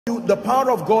The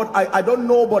power of God, I don't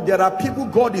know, but there are people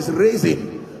God is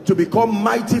raising to become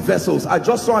mighty vessels. I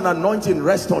just saw an anointing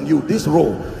rest on you, this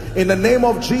role. In the name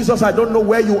of Jesus, I don't know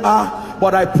where you are,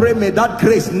 but I pray may that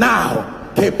grace now,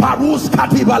 let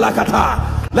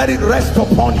it rest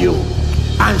upon you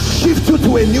and shift you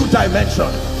to a new dimension.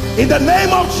 In the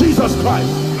name of Jesus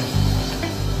Christ.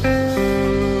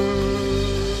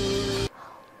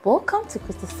 Welcome to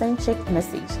Christocentric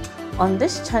Message. On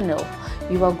this channel,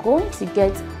 you are going to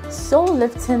get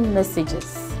soul-lifting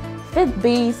messages,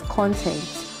 faith-based content,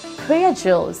 prayer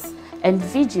drills, and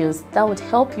videos that would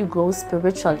help you grow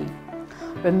spiritually.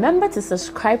 Remember to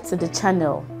subscribe to the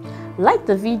channel, like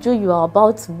the video you are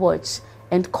about to watch,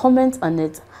 and comment on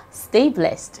it. Stay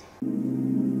blessed.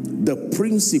 The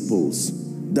principles,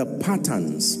 the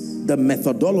patterns, the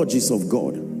methodologies of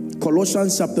God.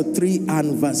 Colossians chapter 3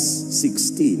 and verse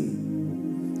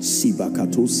 16.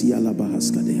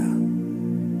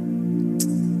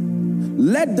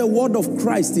 Let the word of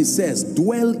Christ, it says,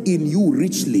 dwell in you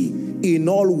richly in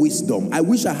all wisdom. I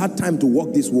wish I had time to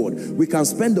walk this word. We can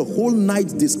spend the whole night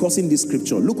discussing this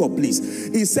scripture. Look up, please.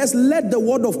 It says, let the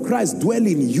word of Christ dwell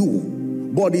in you.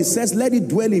 But it says, let it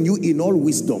dwell in you in all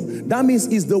wisdom. That means,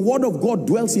 if the word of God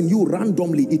dwells in you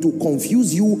randomly, it will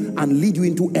confuse you and lead you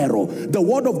into error. The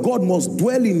word of God must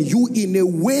dwell in you in a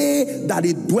way that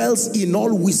it dwells in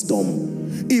all wisdom.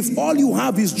 If all you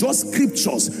have is just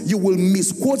scriptures, you will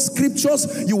misquote scriptures,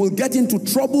 you will get into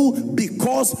trouble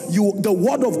because the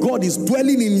word of God is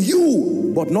dwelling in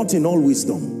you, but not in all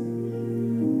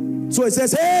wisdom. So it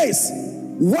says, hey,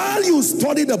 while you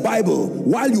study the Bible,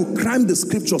 while you cram the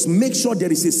scriptures, make sure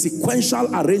there is a sequential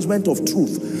arrangement of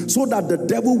truth so that the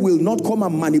devil will not come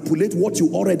and manipulate what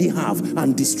you already have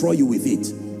and destroy you with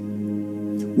it.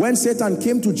 When Satan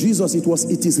came to Jesus,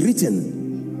 it is written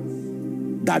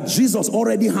that Jesus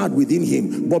already had within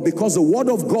him, but because the word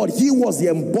of God, he was the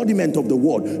embodiment of the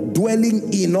word,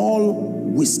 dwelling in all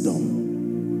wisdom.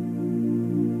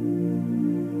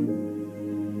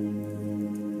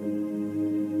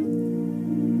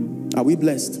 Are we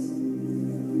blessed?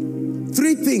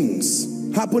 3 things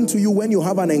happen to you when you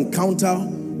have an encounter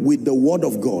with the word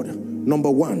of God.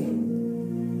 Number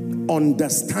 1,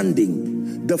 understanding.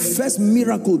 The first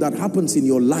miracle that happens in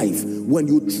your life when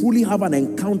you truly have an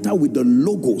encounter with the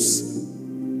logos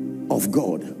of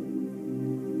God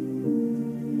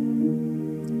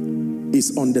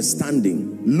is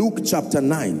understanding. Luke chapter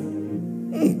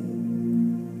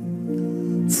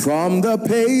 9. From the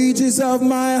pages of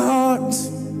my heart,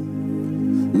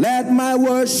 let my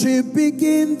worship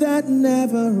begin that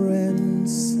never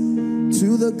ends,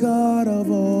 to the God of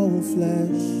all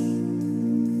flesh.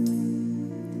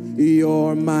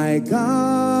 You're my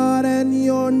God and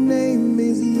your name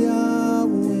is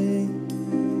Yahweh.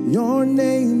 Your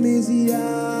name is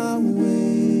Yahweh.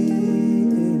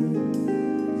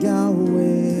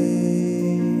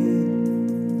 Yahweh.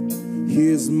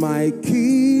 He's my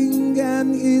King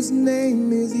and his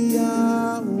name is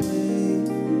Yahweh.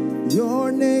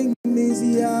 Your name is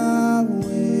Yahweh.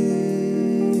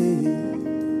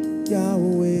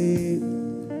 Yahweh.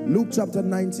 Luke chapter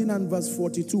 19 and verse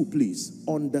 42, please.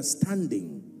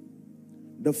 Understanding.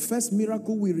 The first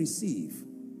miracle we receive.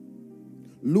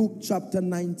 Luke chapter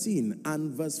 19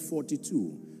 and verse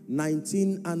 42.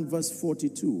 19 and verse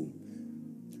 42.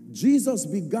 Jesus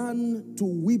began to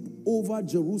weep over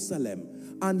Jerusalem,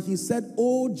 and he said,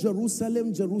 "O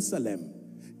Jerusalem, Jerusalem,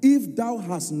 if thou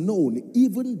hast known,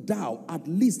 even thou, at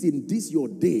least in this your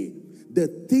day, the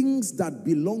things that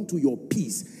belong to your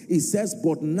peace," it says,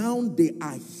 "but now they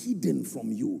are hidden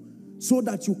from you, so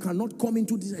that you cannot come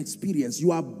into this experience.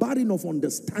 You are barren of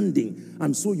understanding,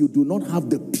 and so you do not have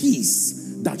the peace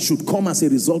that should come as a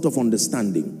result of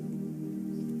understanding."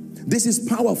 This is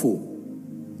powerful.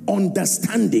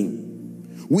 Understanding.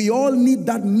 We all need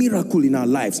that miracle in our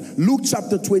lives. Luke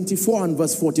chapter 24 and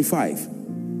verse 45.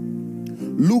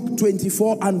 Luke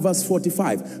 24 and verse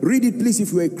 45. Read it, please,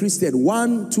 if you're a Christian.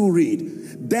 1, 2, read.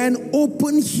 Then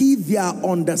open he their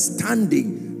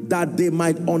understanding, that they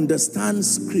might understand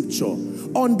scripture.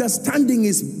 Understanding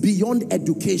is beyond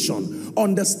education.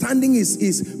 Understanding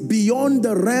is beyond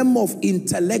the realm of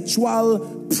intellectual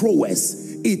prowess.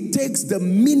 It takes the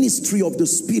ministry of the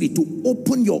Spirit to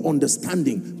open your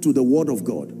understanding to the word of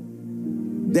God.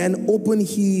 Then open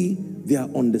he their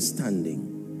understanding,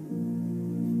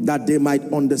 that they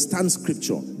might understand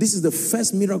scripture. This is the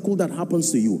first miracle that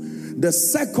happens to you. The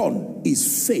second is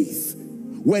faith.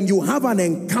 When you have an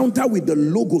encounter with the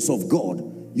logos of God,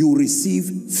 you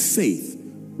receive faith.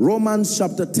 Romans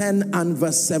chapter 10 and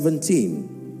verse 17.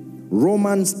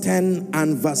 Romans 10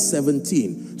 and verse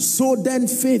 17. So then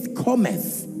faith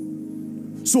cometh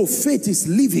So faith is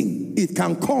living. It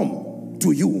can come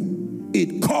to you.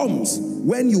 It comes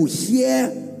when you hear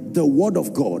the word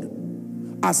of God.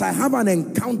 As I have an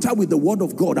encounter with the word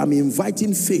of God, I'm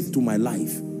inviting faith to my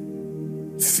life.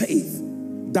 Faith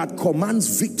that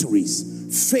commands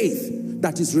victories. Faith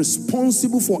that is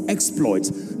responsible for exploits.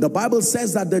 The Bible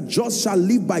says that the just shall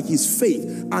live by his faith,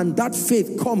 and that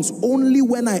faith comes only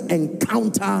when I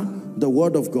encounter the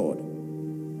word of God.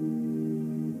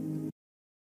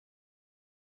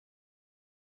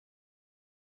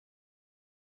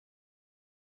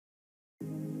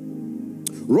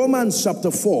 Romans chapter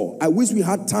 4. I wish we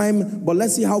had time, but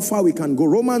let's see how far we can go.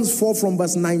 Romans 4 from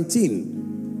verse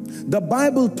 19. The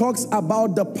Bible talks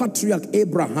about the patriarch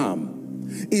Abraham.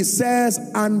 It says,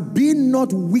 and be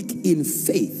not weak in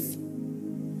faith.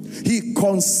 He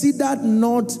considered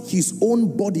not his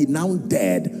own body now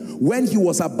dead when he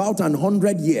was about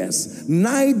 100 years,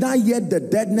 neither yet the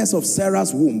deadness of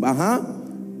Sarah's womb.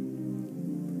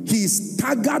 He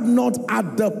staggered not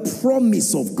at the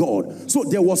promise of God. So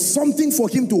there was something for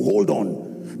him to hold on.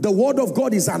 The word of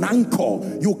God is an anchor.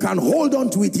 You can hold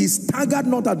on to it. He staggered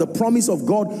not at the promise of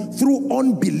God through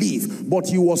unbelief, but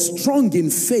he was strong in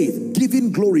faith,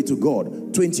 giving glory to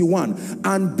God. 21.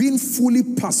 And being fully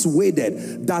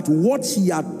persuaded that what he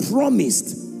had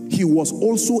promised, he was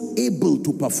also able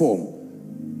to perform.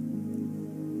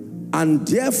 And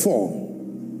therefore,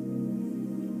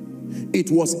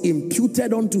 it was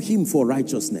imputed unto him for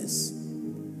righteousness.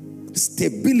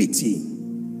 Stability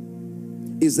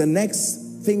is the next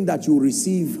thing that you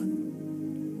receive.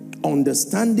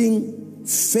 Understanding,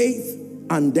 faith,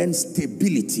 and then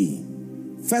stability.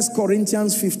 1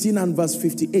 Corinthians 15 and verse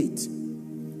 58.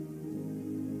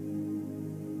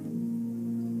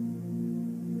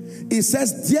 It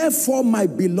says, therefore, my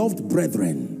beloved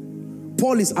brethren,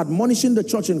 Paul is admonishing the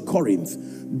church in Corinth,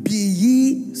 be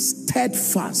ye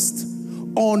steadfast,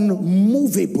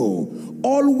 unmovable,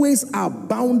 always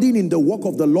abounding in the work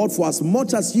of the Lord, for as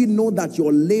much as ye know that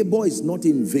your labor is not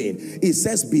in vain. It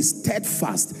says be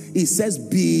steadfast. It says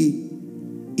be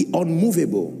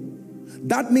unmovable.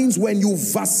 That means when you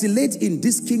vacillate in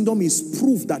this kingdom is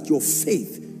proof that your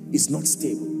faith is not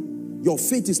stable. Your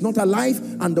faith is not alive,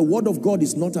 and the word of God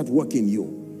is not at work in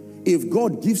you. If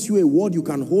God gives you a word, you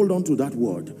can hold on to that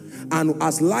word. And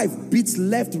as life beats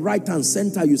left, right, and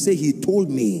center, you say, he told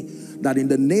me that in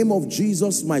the name of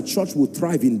Jesus, my church will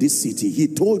thrive in this city. He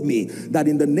told me that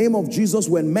in the name of Jesus,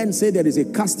 when men say there is a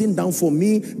casting down for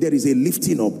me, there is a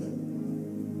lifting up.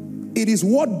 It is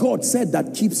what God said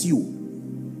that keeps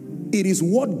you. It is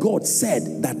what God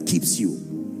said that keeps you.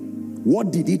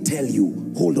 What did he tell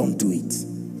you? Hold on to it.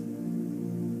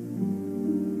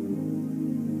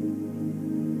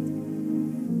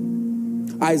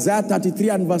 Isaiah 33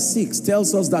 and verse 6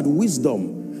 tells us that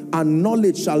wisdom and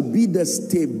knowledge shall be the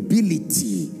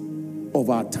stability of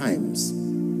our times.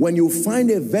 When you find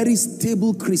a very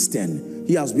stable Christian,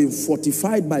 he has been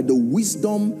fortified by the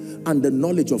wisdom and the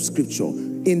knowledge of Scripture.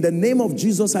 In the name of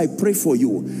Jesus, I pray for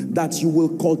you that you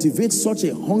will cultivate such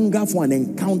a hunger for an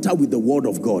encounter with the Word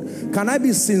of God. Can I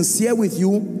be sincere with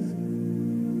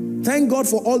you? Thank God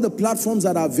for all the platforms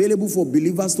that are available for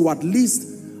believers to at least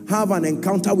have an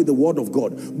encounter with the Word of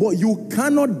God. But you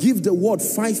cannot give the Word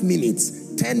 5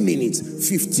 minutes, 10 minutes,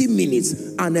 15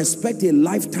 minutes and expect a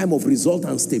lifetime of result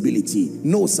and stability.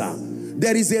 No, sir.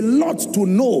 There is a lot to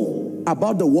know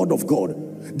about the Word of God.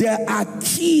 There are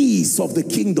keys of the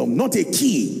kingdom, not a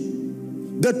key.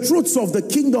 The truths of the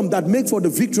kingdom that make for the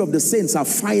victory of the saints are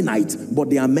finite, but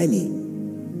there are many.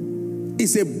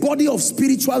 It's a body of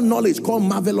spiritual knowledge called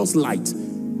marvelous light.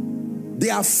 They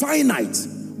are finite,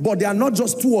 but they are not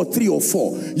just 2 or 3 or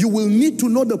 4. You will need to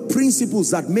know the principles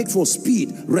that make for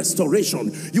speed,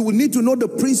 restoration. You will need to know the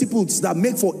principles that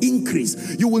make for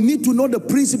increase. You will need to know the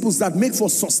principles that make for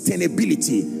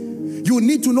sustainability. You will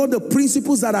need to know the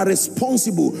principles that are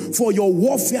responsible for your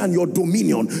warfare and your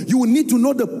dominion. You will need to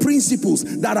know the principles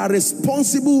that are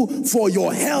responsible for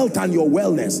your health and your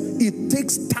wellness. It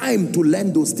takes time to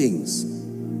learn those things.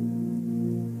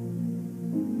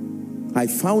 I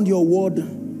found your word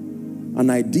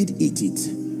and I did eat it,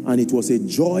 and it was a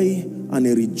joy and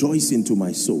a rejoicing to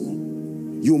my soul.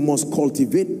 You must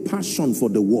cultivate passion for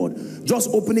the word. Just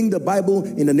opening the Bible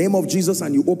in the name of Jesus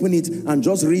and you open it and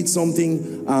just read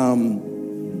something.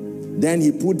 Then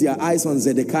he put their eyes on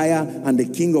Zedekiah and the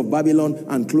king of Babylon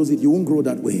and close it. You won't grow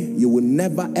that way. You will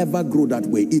never ever grow that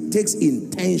way. It takes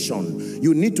intention.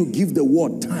 You need to give the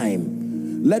word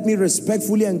time. Let me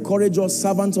respectfully encourage us,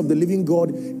 servants of the living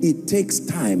God. It takes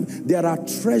time. There are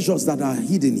treasures that are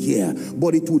hidden here,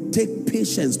 but it will take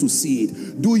patience to see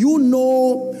it. Do you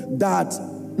know that,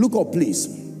 look up please,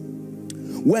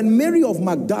 When Mary of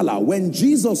Magdala, when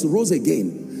Jesus rose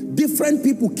again, different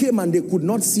people came and they could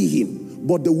not see him.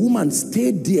 But the woman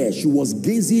stayed there. She was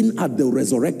gazing at the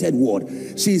resurrected word.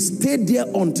 She stayed there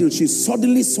until she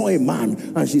suddenly saw a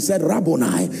man and she said,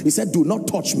 Rabboni. He said, do not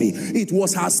touch me. It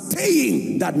was her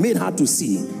staying that made her to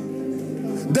see.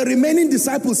 The remaining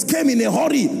disciples came in a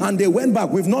hurry and they went back.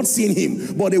 We've not seen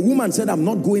him. But the woman said, I'm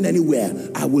not going anywhere.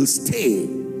 I will stay.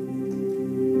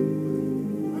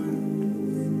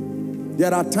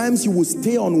 There are times you will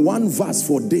stay on one verse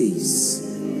for days.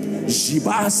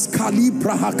 Jibas kali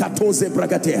brahakatoze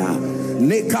bragatea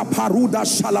neka paruda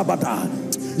shalabada.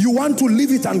 You want to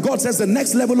leave it, and God says the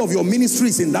next level of your ministry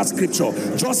is in that scripture.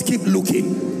 Just keep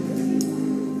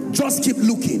looking. Just keep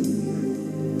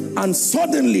looking. And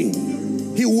suddenly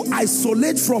he will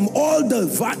isolate from all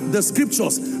the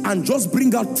scriptures and just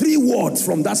bring out 3 words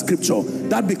from that scripture.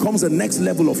 That becomes the next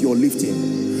level of your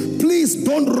lifting. Please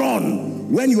don't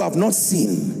run when you have not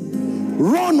seen.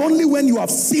 Run only when you have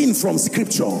seen from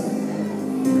scripture.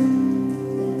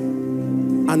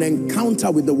 An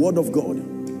encounter with the word of God.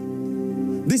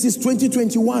 This is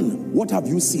 2021. What have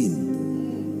you seen?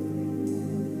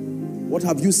 What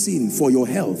have you seen for your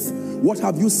health? What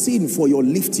have you seen for your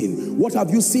lifting? What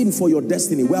have you seen for your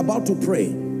destiny? We're about to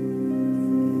pray.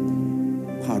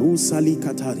 Harusali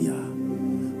Kataria.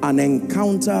 An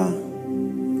encounter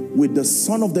with the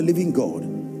Son of the living God,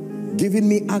 giving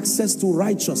me access to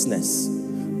righteousness,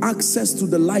 access to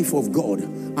the life of God,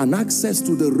 and access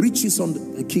to the riches of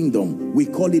the kingdom. We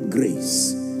call it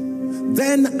grace.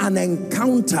 Then an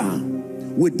encounter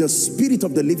with the Spirit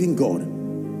of the living God,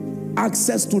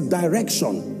 access to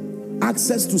direction,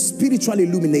 access to spiritual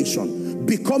illumination,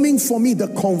 becoming for me the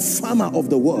confirmer of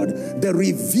the word, the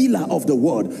revealer of the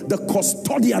word, the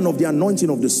custodian of the anointing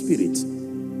of the Spirit.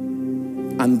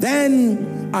 And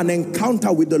then an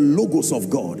encounter with the logos of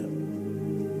God,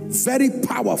 very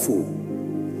powerful,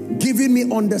 giving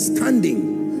me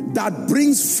understanding that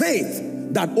brings faith,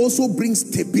 that also brings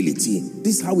stability.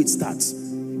 This is how it starts.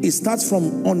 It starts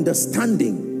from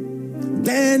understanding.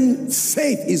 Then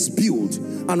faith is built,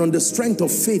 and on the strength of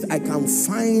faith I can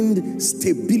find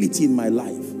stability in my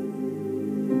life.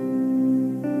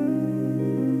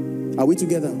 Are we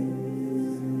together?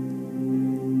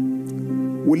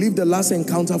 We'll leave the last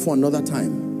encounter for another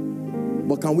time,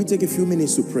 but can we take a few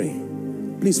minutes to pray?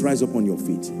 Please rise up on your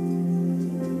feet.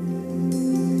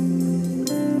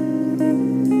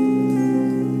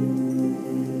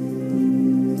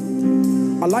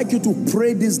 I'd like you to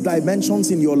pray these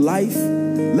dimensions in your life.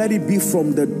 Let it be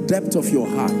from the depth of your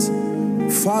heart.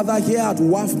 Father, here at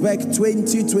WAFBEC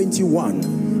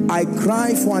 2021, I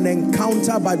cry for an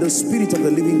encounter by the Spirit of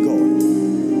the living God.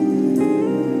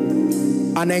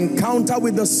 An encounter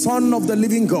with the Son of the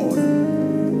living God.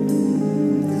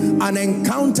 An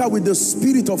encounter with the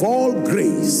Spirit of all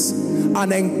grace.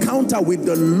 An encounter with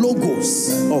the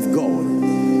Logos of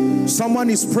God. Someone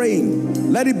is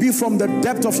praying. Let it be from the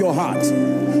depth of your heart.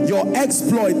 Your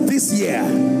exploit this year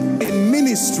in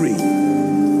ministry,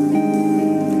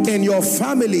 in your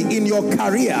family, in your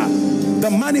career, the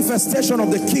manifestation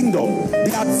of the kingdom,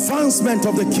 the advancement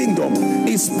of the kingdom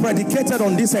is predicated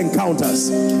on these encounters.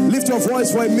 Lift your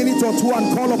voice for a minute or two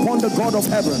and call upon the God of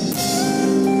heaven.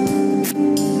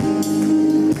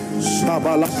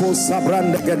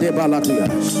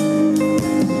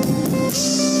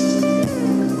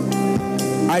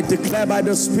 I declare by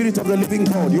the Spirit of the living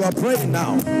God, you are praying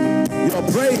now. You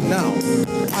are praying now.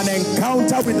 An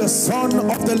encounter with the Son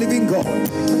of the living God.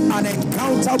 An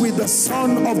encounter with the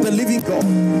Son of the living God.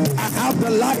 I have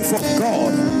the life of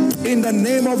God in the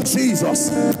name of Jesus.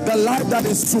 The life that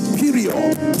is superior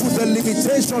to the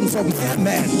limitations of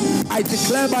men. I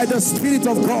declare by the Spirit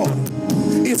of God,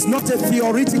 it's not a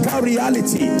theoretical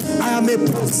reality. I am a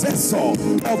possessor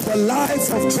of the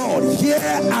life of God here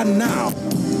and now.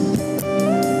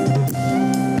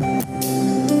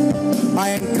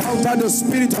 I encounter the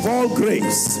Spirit of all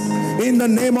grace in the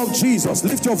name of Jesus.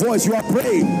 Lift your voice. You are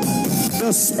praying.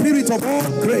 The Spirit of all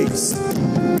grace,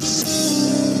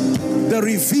 the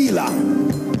revealer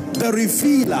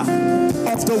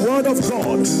of the word of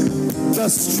God, the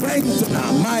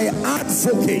strengthener, my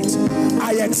advocate.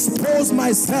 I expose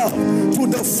myself to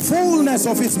the fullness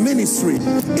of his ministry,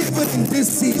 even in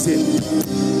this season.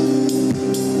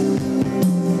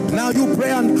 Now you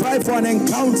pray and cry for an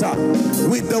encounter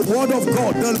with the word of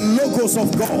God, the logos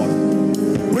of God,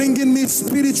 bringing me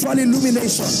spiritual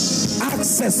illumination,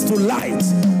 access to light,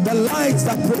 the light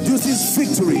that produces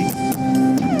victory.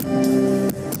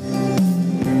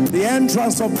 The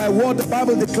entrance of my word, the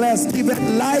Bible declares, giveth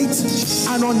light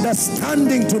and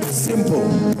understanding to the simple.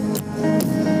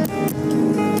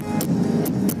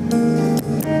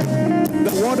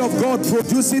 The word of God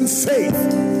producing faith.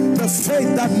 The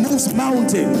faith that moves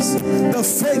mountains. The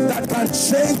faith that can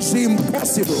change the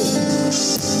impossible.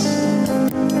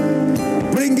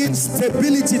 Bringing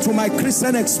stability to my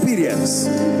Christian experience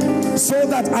so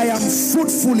that I am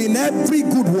fruitful in every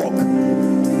good work.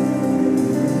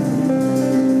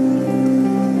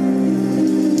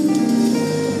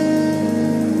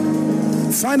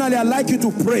 Finally, I'd like you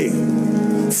to pray.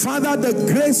 Father, the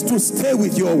grace to stay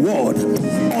with your word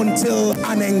until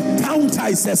an encounter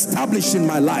is established in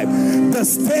my life. The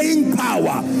staying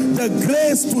power, the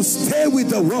grace to stay with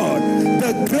the word,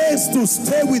 the grace to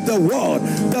stay with the word,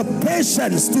 the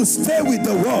patience to stay with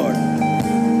the word.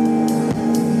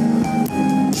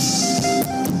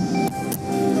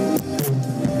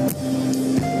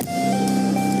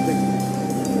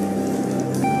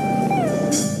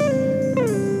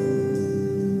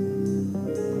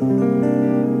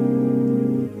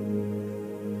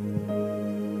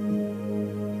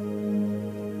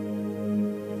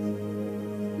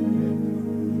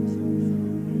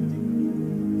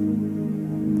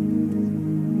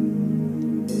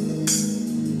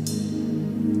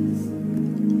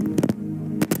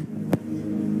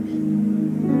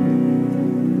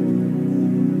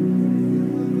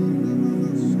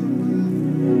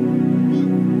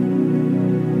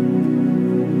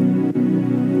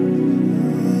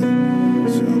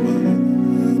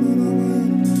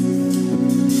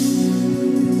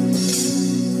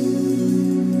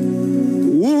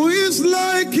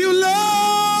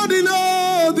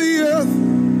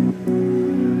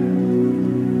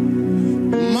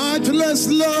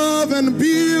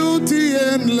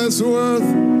 Worth.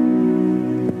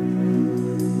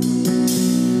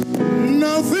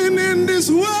 Nothing in this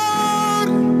world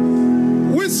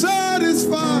will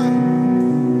satisfy.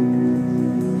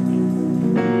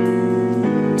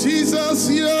 Jesus,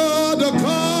 you're the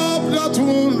cup that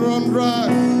won't run dry.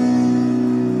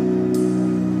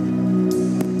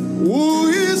 Who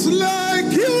is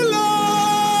like you,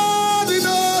 Lord, in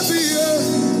all the earth?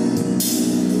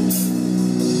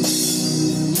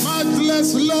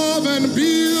 Matchless love and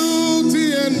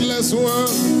beauty, endless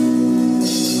world.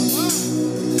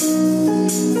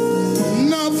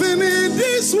 Nothing in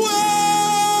this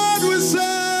world will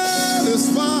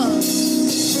satisfy.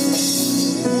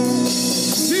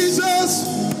 Jesus,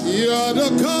 you're the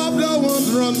cup that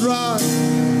won't run dry.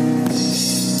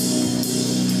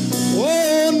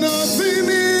 Oh, nothing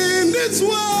in this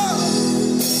world.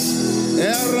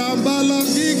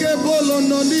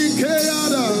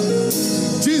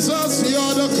 Jesus,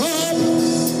 you're the cup.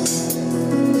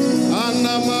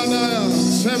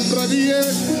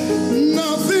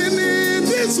 Nothing in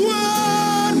this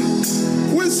world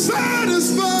will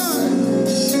satisfy.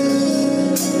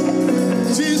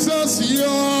 Jesus,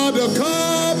 you're the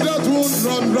cup that won't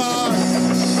run dry.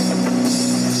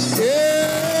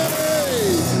 Yeah.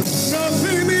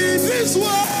 Nothing in this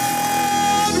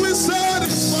world will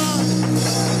satisfy.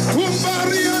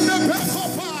 Kumbari and the pepper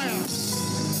fire.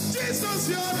 Jesus,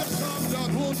 you're the cup that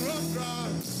won't run dry.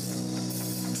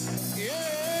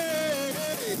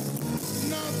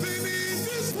 Nothing in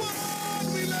this world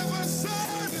will ever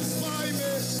satisfy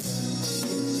me.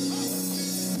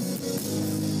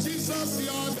 Jesus,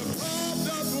 you're the cup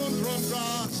that won't run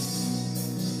dry.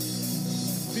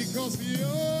 Because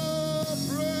your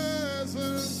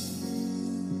presence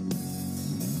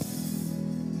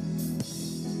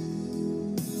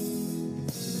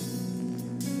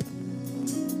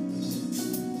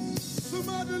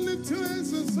somebody lift your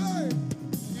hands and say,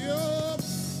 your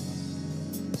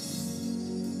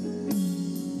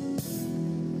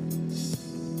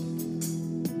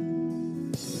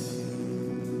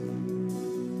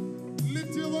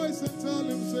voice and tell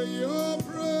him, say, your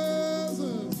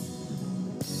presence.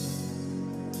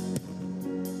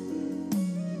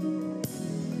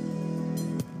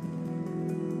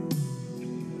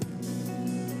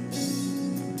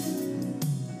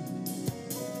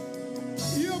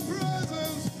 Your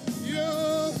presence,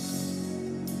 your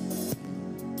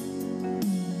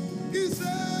is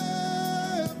ever.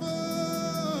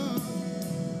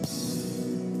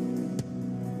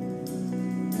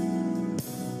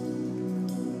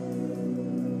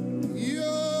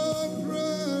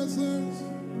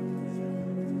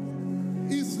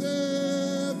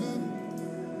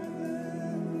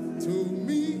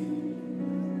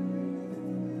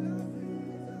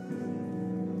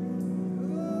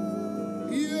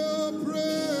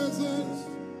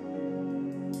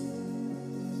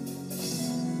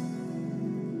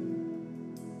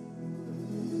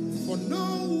 For no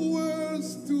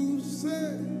words to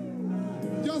say,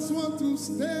 just want to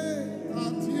stay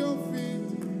at your feet.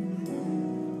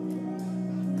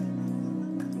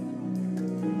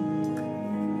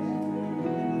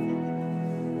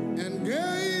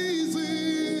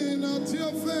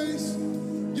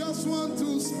 just want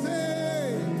to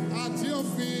stay at your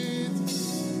feet.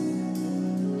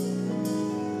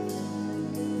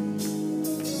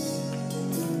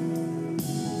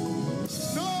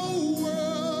 No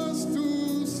words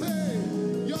to say,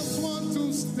 just want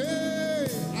to stay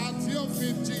at your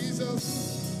feet,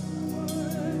 Jesus.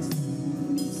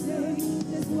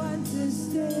 Just want to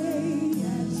stay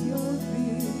at your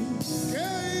feet.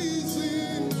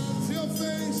 Gazing at your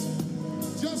face,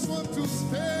 just want to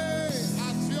stay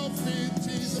at your feet,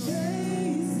 Jesus.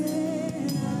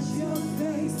 Gazing at your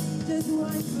face, just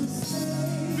want to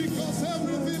stay. Because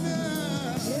everything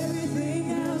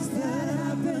else that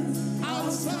happens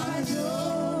outside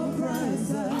your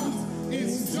presence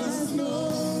is just noise.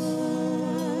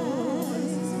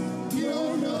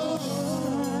 Your noise.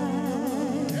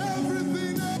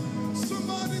 Everything else,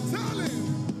 somebody tell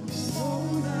him.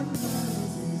 all that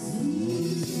matters is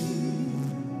here.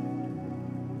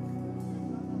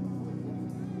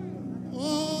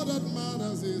 All that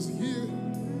matters is here.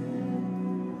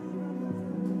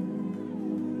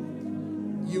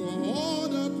 You are all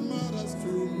that matters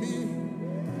to me.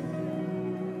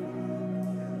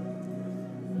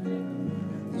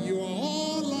 You are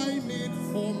all I need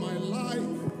for my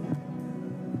life.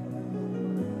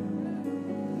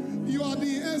 You are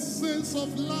the essence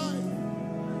of life.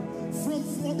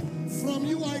 From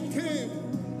you I came,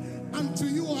 and to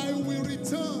you I will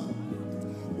return.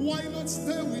 Why not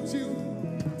stay with you?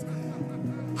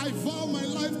 I vow my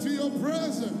life to your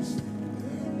presence,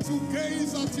 to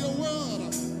gaze at your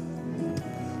word,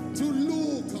 to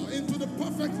look into the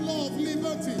perfect law of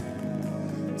liberty,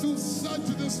 to search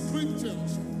the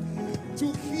scriptures,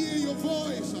 to hear your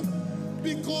voice,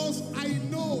 because I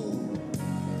know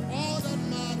all that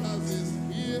matters is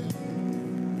here.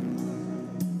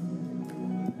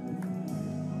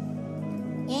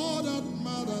 All that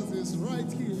matters is right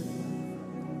here.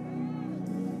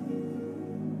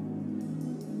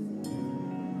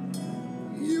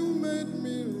 You made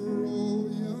me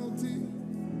royalty,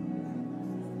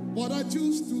 but I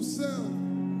choose to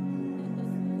serve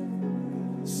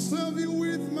you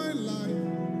with my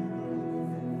life,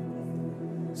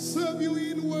 serve you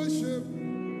in worship.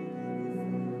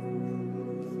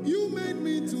 You made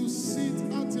me to sit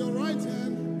at your right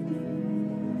hand,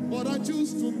 but I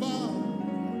choose to bow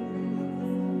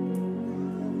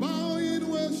in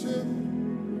worship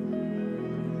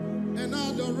and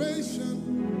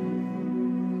adoration.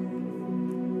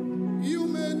 You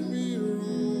made me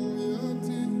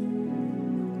royalty,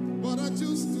 but I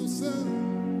choose to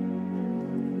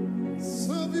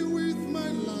serve you with my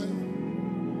life,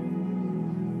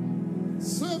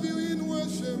 serve you in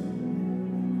worship.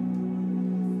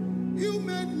 You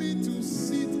made me to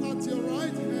sit at your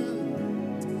right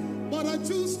hand, but I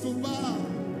choose to bow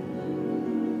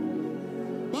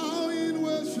in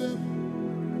worship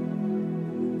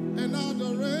and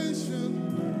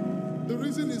adoration. The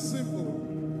reason is simple.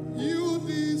 You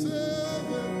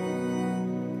deserve it,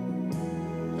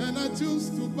 and I choose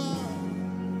to bow.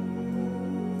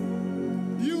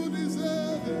 You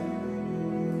deserve it,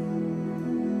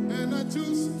 and I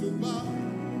choose to bow.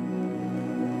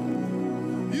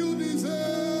 You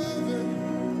deserve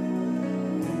it.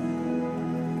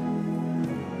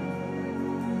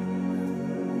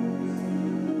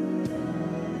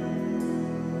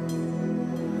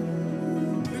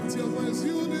 Lift your voice.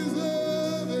 You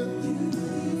deserve it. You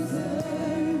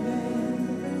deserve it,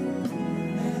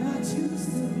 and I choose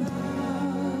to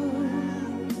bow.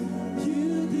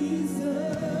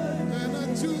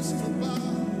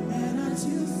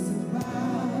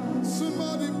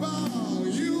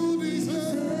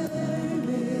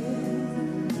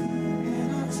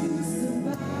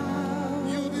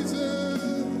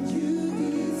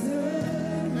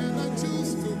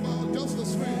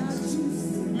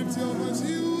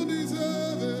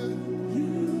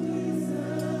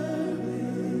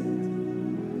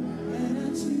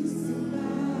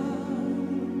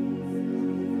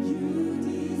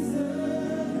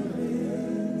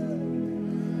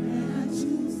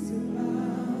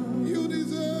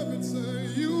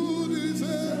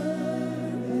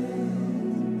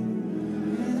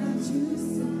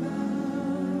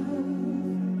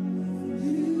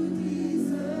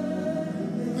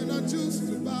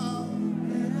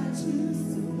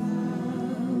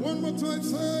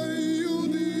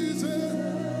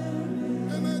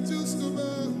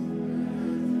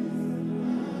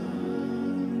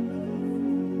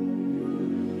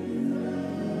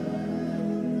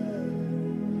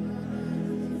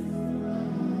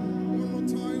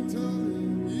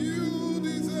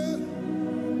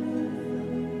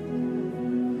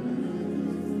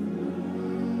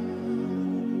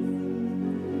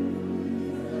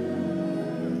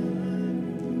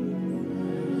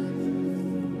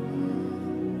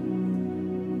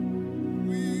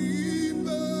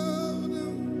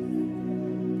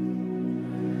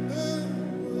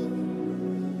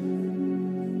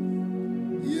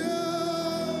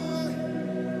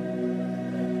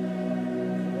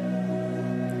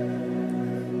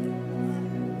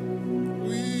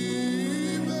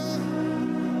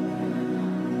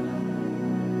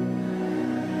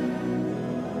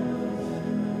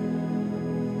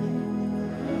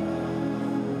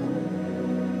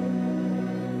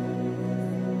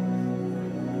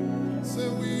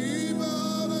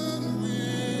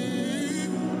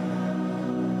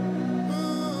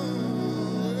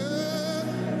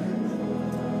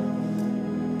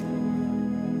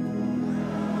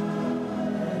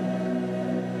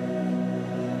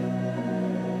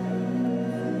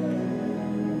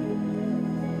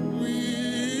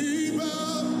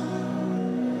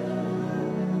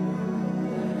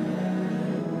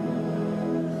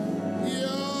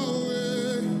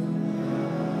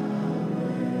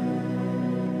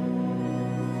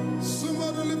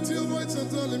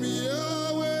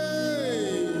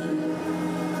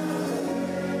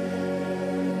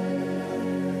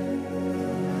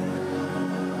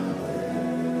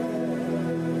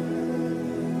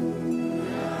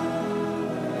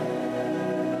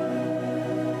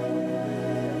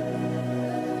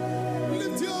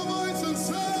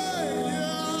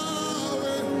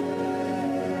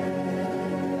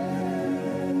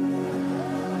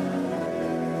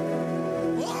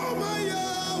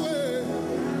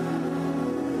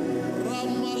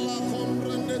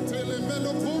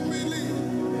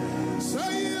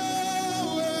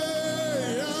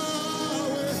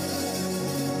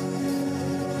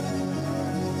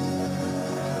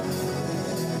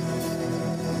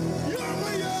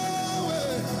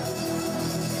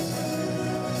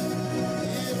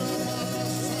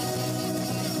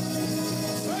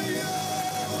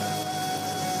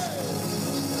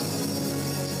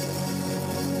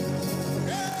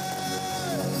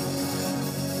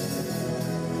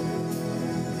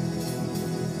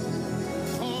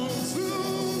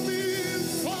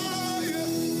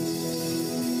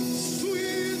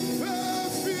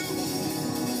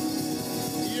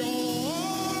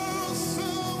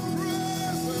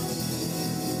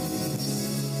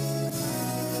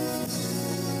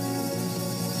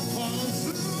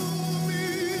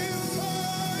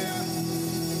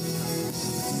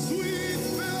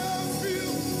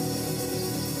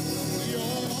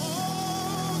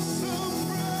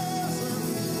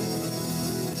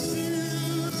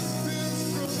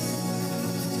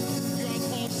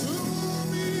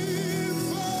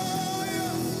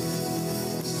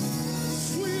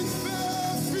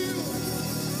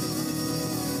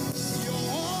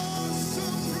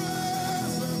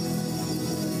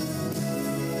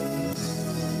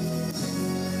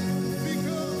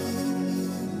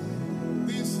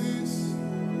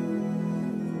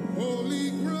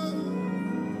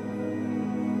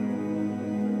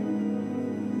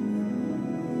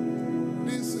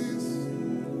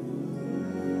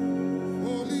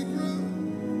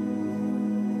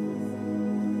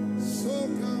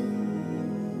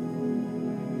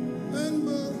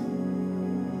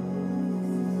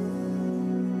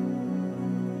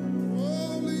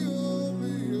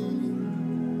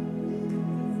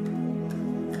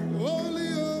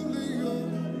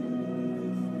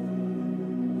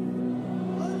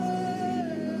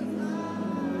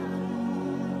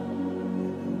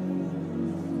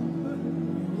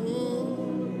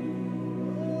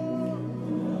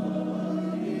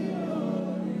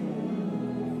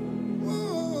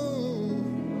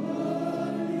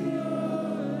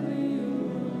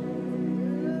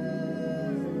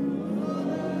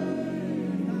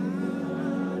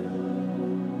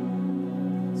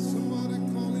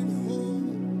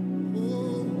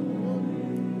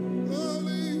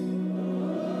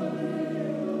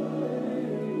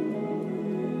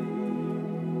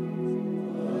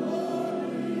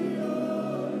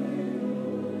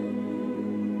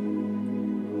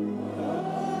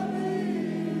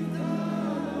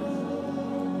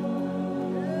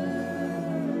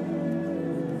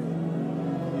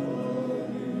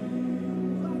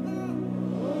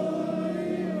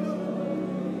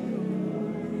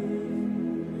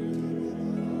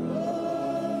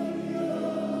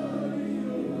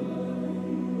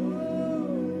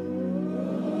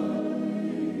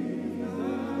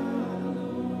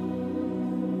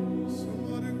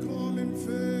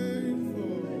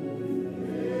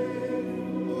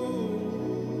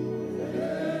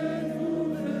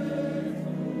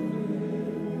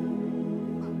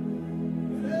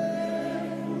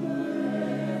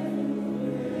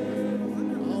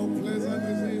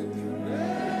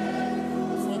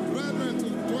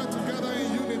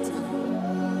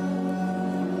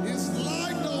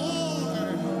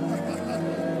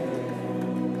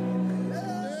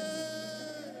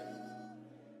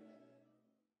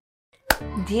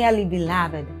 Dearly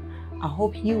beloved, I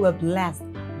hope you were blessed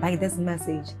by this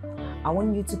message. I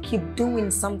want you to keep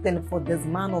doing something for this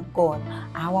man of God,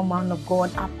 our man of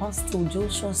God, Apostle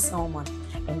Joshua Selman.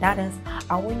 And that is,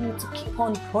 I want you to keep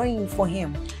on praying for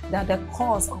him, that the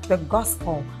cause of the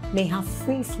gospel may have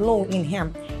free flow in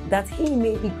him, that he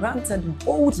may be granted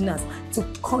boldness to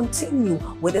continue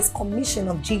with this commission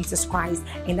of Jesus Christ,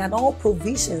 and that all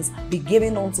provisions be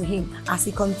given unto him as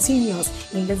he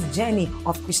continues in this journey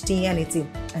of Christianity.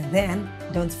 And then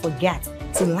don't forget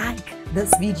to like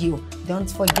this video. Don't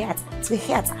forget to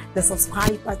hit the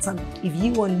subscribe button if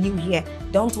you are new here.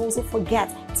 Don't also forget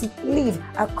to leave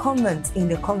a comment in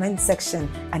the comment section,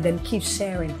 and then keep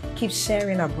sharing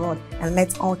abroad, and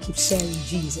let's all keep sharing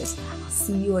Jesus. I'll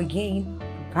see you again.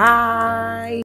 Bye.